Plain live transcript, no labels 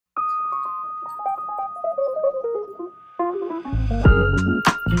Hey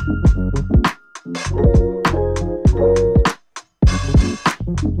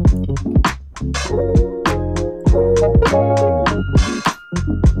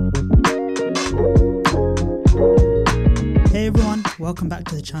everyone, welcome back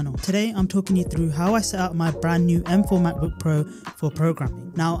to the channel. Today I'm talking you through how I set up my brand new M4 MacBook Pro for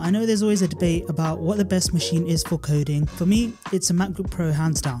programming. Now I know there's always a debate about what the best machine is for coding. For me, it's a MacBook Pro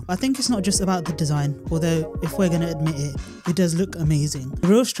hands down. I think it's not just about the design, although if we're going to admit it, it does look amazing. The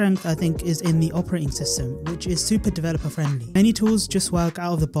real strength I think is in the operating system, which is super developer friendly. Many tools just work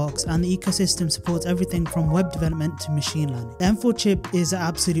out of the box and the ecosystem supports everything from web development to machine learning. The M4 chip is an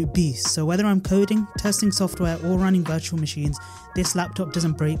absolute beast, so whether I'm coding, testing software or running virtual machines, this laptop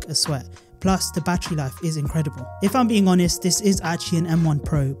doesn't break a sweat. Plus, the battery life is incredible. If I'm being honest, this is actually an M1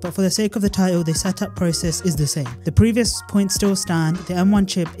 Pro, but for the sake of the title, the setup process is the same. The previous points still stand, the M1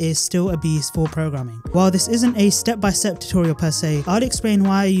 chip is still a beast for programming. While this isn't a step-by-step tutorial per se, I'll explain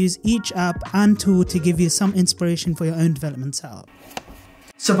why I use each app and tool to give you some inspiration for your own development setup.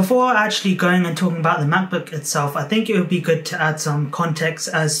 So before actually going and talking about the MacBook itself, I think it would be good to add some context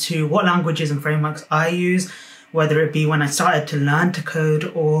as to what languages and frameworks I use, whether it be when I started to learn to code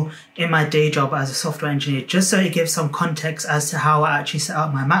or in my day job as a software engineer, just so it gives some context as to how I actually set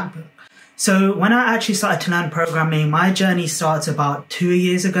up my MacBook. So when I actually started to learn programming, my journey starts about 2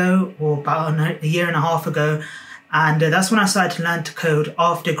 years ago or about a year and a half ago. And that's when I started to learn to code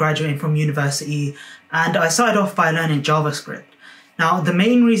after graduating from university. And I started off by learning JavaScript. Now, the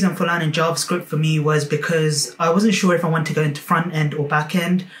main reason for learning JavaScript for me was because I wasn't sure if I wanted to go into front end or back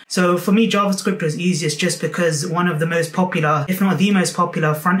end. So for me, JavaScript was easiest just because one of the most popular, if not the most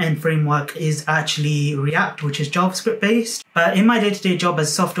popular front end framework is actually React, which is JavaScript based. But in my day-to-day job as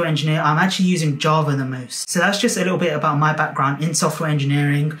a software engineer, I'm actually using Java the most. So that's just a little bit about my background in software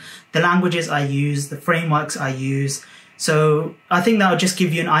engineering, the languages I use, the frameworks I use. So I think that will just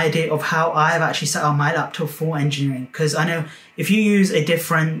give you an idea of how I've actually set up my laptop for engineering. Because I know if you use a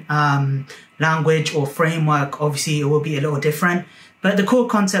different language or framework, obviously it will be a little different. But the core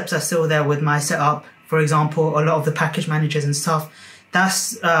concepts are still there with my setup. For example, a lot of the package managers and stuff,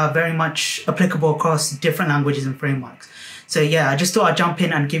 that's very much applicable across different languages and frameworks. So yeah, I just thought I'd jump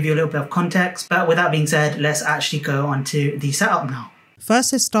in and give you a little bit of context. But with that being said, let's actually go on to the setup now.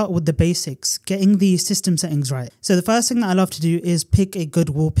 First, let's start with the basics, getting the system settings right. So the first thing that I love to do is pick a good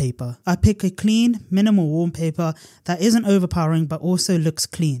wallpaper. I pick a clean, minimal wallpaper that isn't overpowering but also looks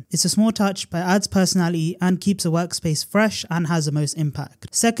clean. It's a small touch but adds personality and keeps the workspace fresh and has the most impact.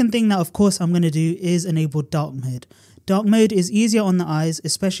 Second thing that of course I'm going to do is enable dark mode. Dark mode is easier on the eyes,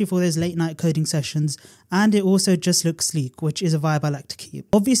 especially for those late night coding sessions, and it also just looks sleek, which is a vibe I like to keep.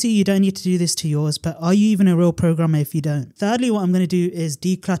 Obviously you don't need to do this to yours, but are you even a real programmer if you don't? Thirdly, what I'm going to do is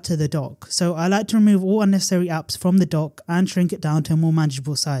declutter the dock. So I like to remove all unnecessary apps from the dock and shrink it down to a more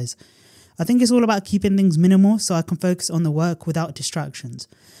manageable size. I think it's all about keeping things minimal so I can focus on the work without distractions.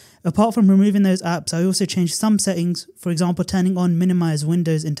 Apart from removing those apps, I also changed some settings, for example turning on minimize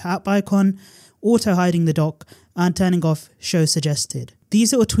windows into app icon, auto hiding the dock, and turning off show suggested.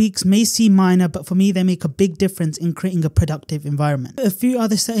 These little tweaks may seem minor, but for me they make a big difference in creating a productive environment. A few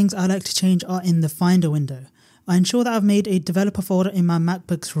other settings I like to change are in the Finder window. I ensure that I've made a developer folder in my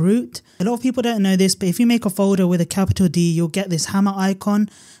MacBook's root. A lot of people don't know this, but if you make a folder with a capital D, you'll get this hammer icon.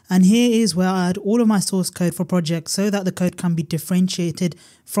 And here is where I add all of my source code for projects so that the code can be differentiated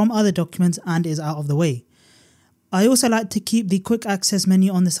from other documents and is out of the way. I also like to keep the quick access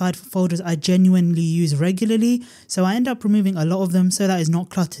menu on the side for folders I genuinely use regularly, so I end up removing a lot of them so that it's not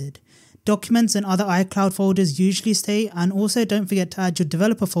cluttered. Documents and other iCloud folders usually stay, and also don't forget to add your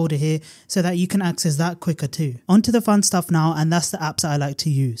developer folder here so that you can access that quicker too. On to the fun stuff now, and that's the apps that I like to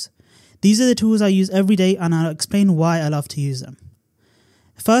use. These are the tools I use every day and I'll explain why I love to use them.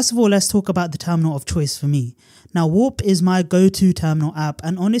 First of all, let's talk about the terminal of choice for me. Now, Warp is my go-to terminal app,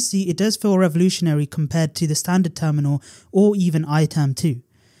 and honestly, it does feel revolutionary compared to the standard terminal or even iTerm 2.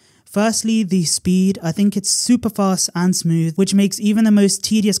 Firstly, the speed. I think it's super fast and smooth, which makes even the most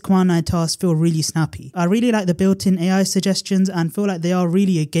tedious command line tasks feel really snappy. I really like the built-in AI suggestions and feel like they are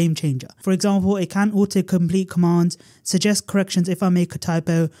really a game changer. For example, it can auto-complete commands, suggest corrections if I make a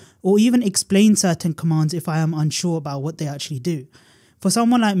typo, or even explain certain commands if I am unsure about what they actually do. For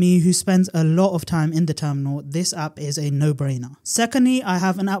someone like me who spends a lot of time in the terminal, this app is a no-brainer. Secondly, I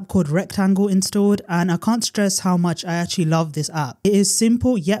have an app called Rectangle installed, and I can't stress how much I actually love this app. It is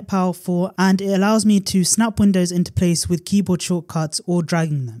simple yet powerful, and it allows me to snap windows into place with keyboard shortcuts or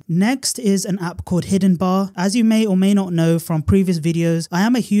dragging them. Next is an app called Hidden Bar. As you may or may not know from previous videos, I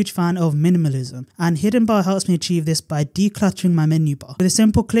am a huge fan of minimalism, and Hidden Bar helps me achieve this by decluttering my menu bar. With a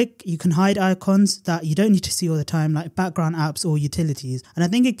simple click, you can hide icons that you don't need to see all the time, like background apps or utilities. capabilities, and I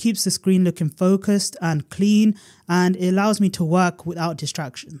think it keeps the screen looking focused and clean, and it allows me to work without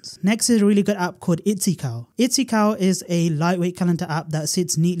distractions. Next is a really good app called Itzycow. Itzycow is a lightweight calendar app that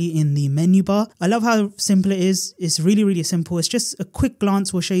sits neatly in the menu bar. I love how simple it is. It's really simple. It's just a quick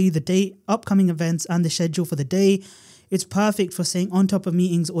glance will show you the date, upcoming events, and the schedule for the day. It's perfect for staying on top of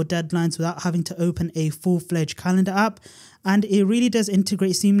meetings or deadlines without having to open a full-fledged calendar app. And it really does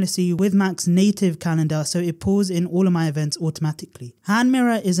integrate seamlessly with Mac's native calendar, so it pulls in all of my events automatically.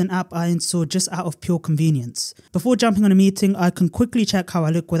 HandMirror is an app I installed just out of pure convenience. Before jumping on a meeting, I can quickly check how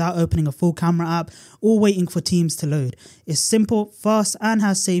I look without opening a full camera app or waiting for Teams to load. It's simple, fast, and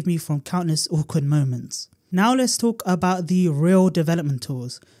has saved me from countless awkward moments. Now let's talk about the real development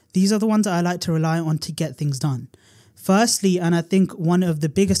tools. These are the ones that I like to rely on to get things done. Firstly, and I think one of the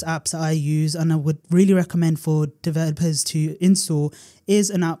biggest apps that I use and I would really recommend for developers to install,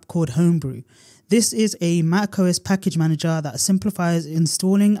 is an app called Homebrew. This is a macOS package manager that simplifies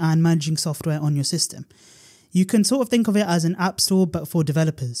installing and managing software on your system. You can sort of think of it as an app store but for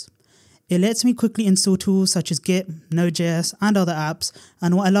developers. It lets me quickly install tools such as Git, Node.js, and other apps,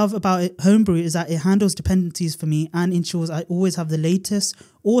 and what I love about Homebrew is that it handles dependencies for me and ensures I always have the latest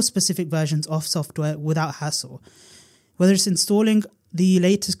or specific versions of software without hassle. Whether it's installing the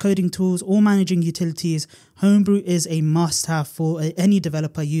latest coding tools or managing utilities, Homebrew is a must-have for any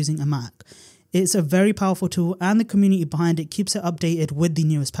developer using a Mac. It's a very powerful tool, and the community behind it keeps it updated with the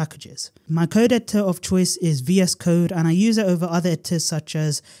newest packages. My code editor of choice is VS Code, and I use it over other editors such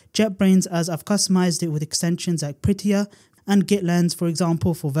as JetBrains, as I've customized it with extensions like Prettier and GitLens, for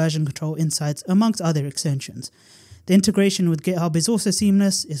example, for version control insights, amongst other extensions. The integration with GitHub is also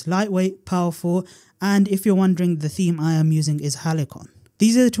seamless, it's lightweight, powerful, and if you're wondering, the theme I am using is Helicon.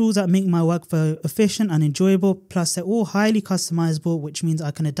 These are the tools that make my workflow efficient and enjoyable, plus they're all highly customizable, which means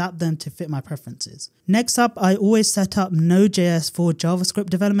I can adapt them to fit my preferences. Next up, I always set up Node.js for JavaScript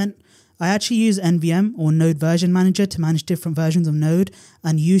development. I actually use NVM or Node Version Manager to manage different versions of Node,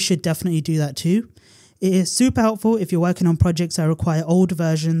 and you should definitely do that too. It is super helpful if you're working on projects that require older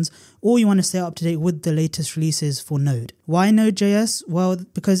versions or you want to stay up to date with the latest releases for Node. Why Node.js? Well,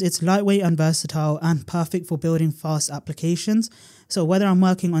 because it's lightweight and versatile and perfect for building fast applications. So whether I'm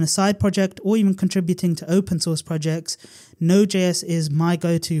working on a side project or even contributing to open source projects, Node.js is my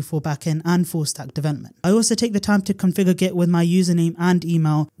go-to for backend and full stack development. I also take the time to configure Git with my username and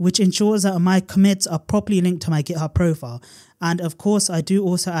email, which ensures that my commits are properly linked to my GitHub profile. And of course, I do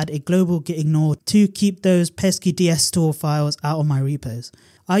also add a global git ignore to keep those pesky DS store files out of my repos.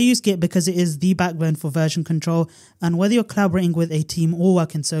 I use Git because it is the backbone for version control, and whether you're collaborating with a team or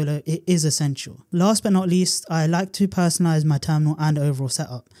working solo, it is essential. Last but not least, I like to personalize my terminal and overall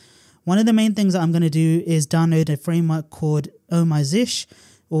setup. One of the main things that I'm going to do is download a framework called My ZSH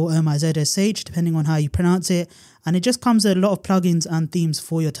or My ZSH, depending on how you pronounce it, and it just comes with a lot of plugins and themes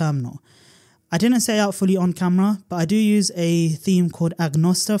for your terminal. I didn't say it out fully on camera, but I do use a theme called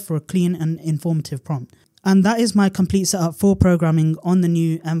Agnosta for a clean and informative prompt. And that is my complete setup for programming on the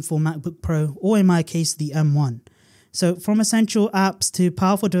new M4 MacBook Pro, or in my case, the M1. So from essential apps to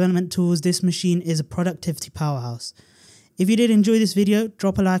powerful development tools, this machine is a productivity powerhouse. If you did enjoy this video,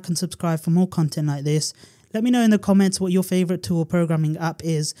 drop a like and subscribe for more content like this. Let me know in the comments what your favorite tool or programming app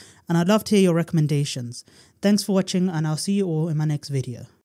is, and I'd love to hear your recommendations. Thanks for watching, and I'll see you all in my next video.